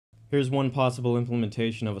Here's one possible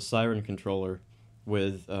implementation of a siren controller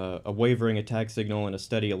with a wavering attack signal and a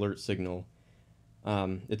steady alert signal.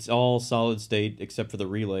 It's all solid state except for the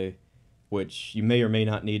relay, which you may or may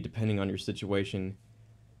not need depending on your situation.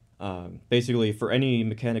 Basically, for any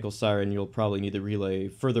mechanical siren, you'll probably need the relay.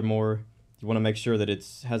 Furthermore, you want to make sure that it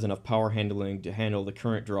has enough power handling to handle the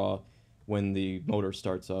current draw when the motor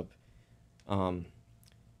starts up.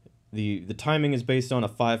 The timing is based on a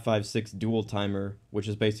 556 dual timer, which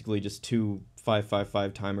is basically just two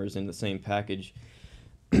 555 timers in the same package.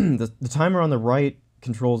 The timer on the right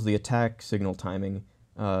controls the attack signal timing.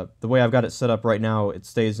 The way I've got it set up right now, it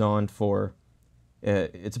stays on for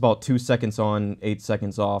it's about 2 seconds on, 8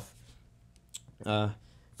 seconds off. For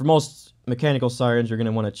most mechanical sirens, you're going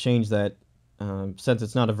to want to change that since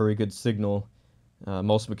it's not a very good signal.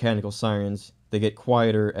 Most mechanical sirens, they get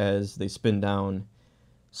quieter as they spin down.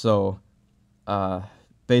 So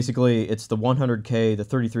basically, it's the 100K, the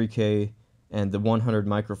 33K, and the 100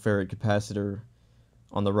 microfarad capacitor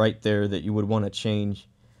on the right there that you would want to change.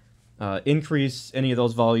 Increase any of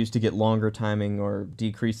those values to get longer timing or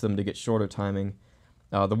decrease them to get shorter timing.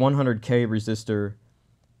 The 100K resistor,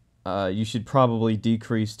 you should probably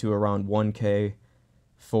decrease to around 1K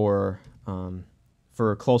for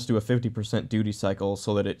close to a 50% duty cycle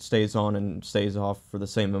so that it stays on and stays off for the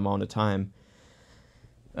same amount of time.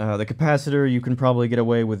 The capacitor, you can probably get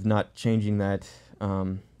away with not changing that.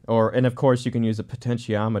 And of course, you can use a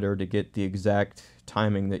potentiometer to get the exact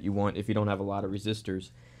timing that you want if you don't have a lot of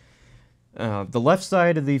resistors. The left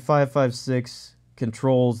side of the 556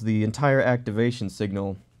 controls the entire activation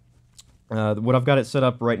signal. What I've got it set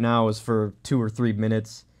up right now is for 2 or 3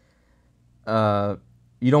 minutes.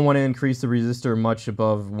 You don't want to increase the resistor much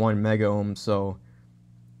above 1 megaohm, so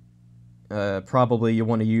probably you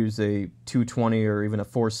want to use a 220 or even a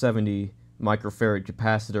 470 microfarad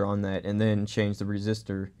capacitor on that, and then change the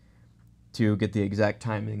resistor to get the exact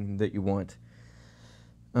timing that you want.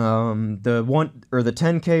 The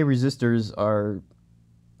 10K resistors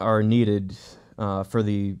are needed for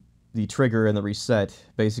the trigger and the reset.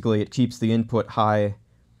 Basically, it keeps the input high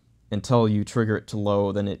until you trigger it to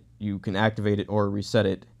low. Then you can activate it or reset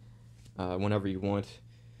it whenever you want.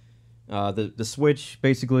 The switch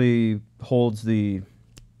basically holds the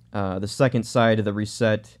second side of the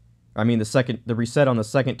reset. I mean the reset on the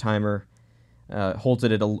second timer holds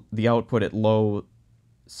it at the output at low,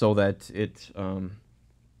 so that it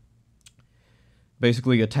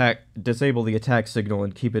basically disable the attack signal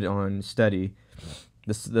and keep it on steady.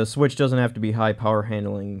 The switch doesn't have to be high power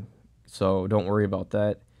handling, so don't worry about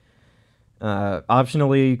that.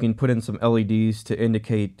 Optionally, you can put in some LEDs to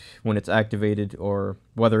indicate when it's activated, or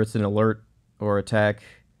whether it's an alert or attack,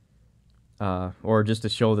 or just to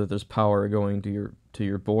show that there's power going to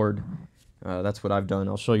your board. That's what I've done.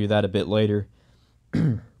 I'll show you that a bit later.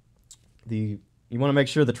 You want to make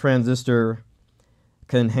sure the transistor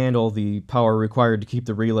can handle the power required to keep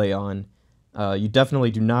the relay on. You definitely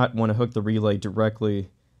do not want to hook the relay directly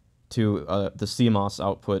to the CMOS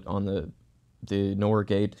output on the NOR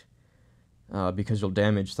gate, because you'll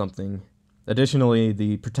damage something. Additionally,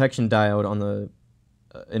 the protection diode on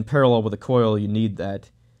in parallel with the coil, you need that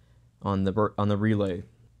on the relay.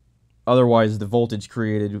 Otherwise, the voltage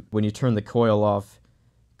created when you turn the coil off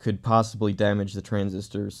could possibly damage the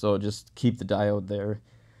transistor, so just keep the diode there.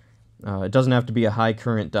 It doesn't have to be a high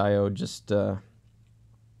current diode, just a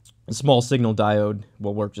small signal diode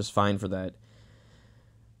will work just fine for that.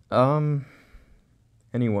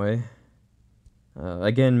 Anyway,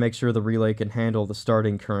 again, make sure the relay can handle the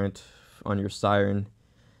starting current on your siren.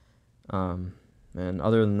 And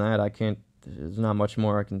other than that, there's not much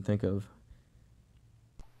more I can think of.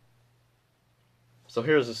 So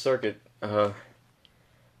here's the circuit.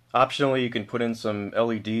 Optionally, you can put in some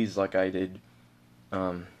LEDs like I did.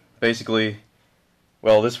 Basically,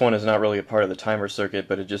 well, this one is not really a part of the timer circuit,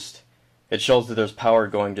 but it shows that there's power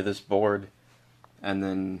going to this board. And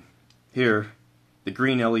then here, the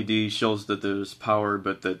green LED shows that there's power,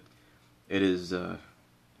 but that it is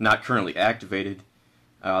not currently activated.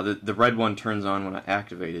 The red one turns on when I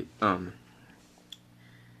activate it.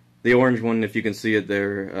 The orange one, if you can see it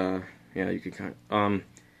there, yeah, you can kind of,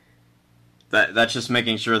 that's just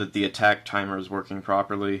making sure that the attack timer is working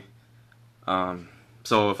properly.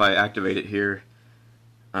 So if I activate it here,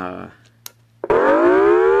 the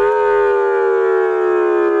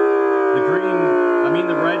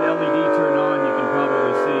red LED turned on, you can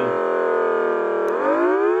probably see.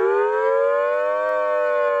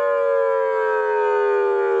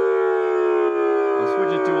 I'll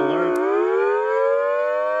switch it to alert.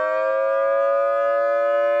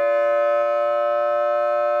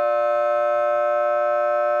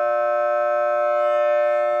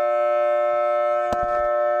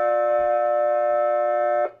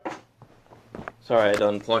 Sorry, I had to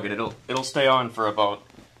unplug it. It'll stay on for about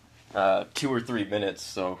 2 or 3 minutes.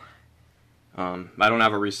 So I don't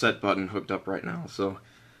have a reset button hooked up right now. So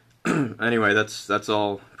anyway, that's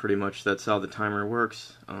all pretty much. That's how the timer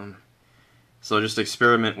works. So just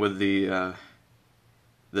experiment with the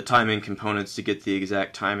timing components to get the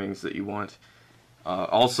exact timings that you want.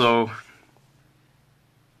 Also,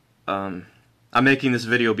 I'm making this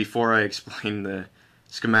video before I explain the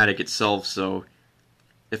schematic itself, so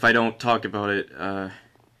if I don't talk about it,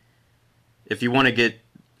 if you want to get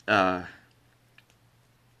a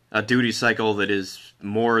duty cycle that is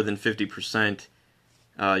more than 50%,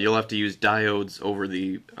 you'll have to use diodes over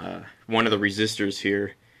the one of the resistors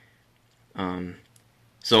here.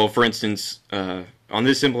 So for instance, on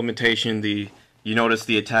this implementation, you notice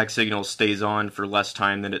the attack signal stays on for less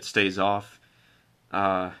time than it stays off,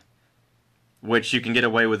 which you can get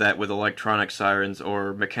away with that with electronic sirens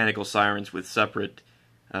or mechanical sirens with separate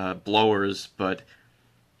blowers, but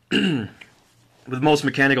with most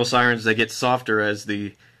mechanical sirens they get softer as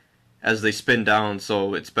they spin down,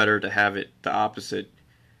 so it's better to have it the opposite,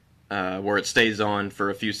 where it stays on for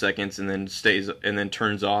a few seconds and then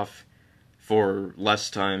turns off for less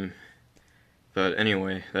time. But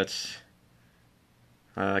anyway, that's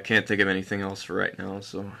I can't think of anything else for right now,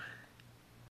 so